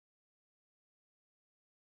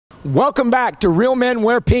Welcome back to Real Men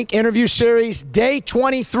Wear Pink interview series, day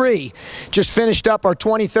 23. Just finished up our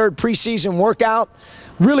 23rd preseason workout.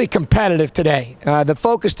 Really competitive today. The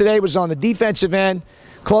focus today was on the defensive end,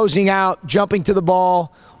 closing out, jumping to the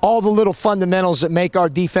ball, all the little fundamentals that make our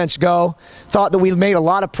defense go. Thought that we made a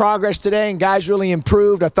lot of progress today and guys really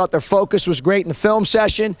improved. I thought their focus was great in the film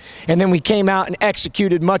session, and then we came out and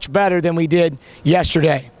executed much better than we did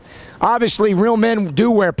yesterday. Obviously, real men do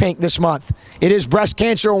wear pink this month. It is Breast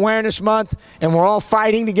Cancer Awareness Month, and we're all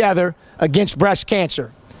fighting together against breast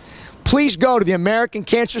cancer. Please go to the American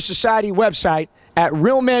Cancer Society website at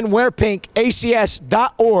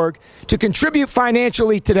realmenwearpinkacs.org to contribute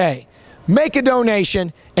financially today. Make a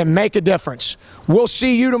donation and make a difference. We'll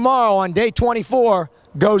see you tomorrow on day 24.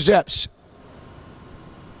 Go Zips.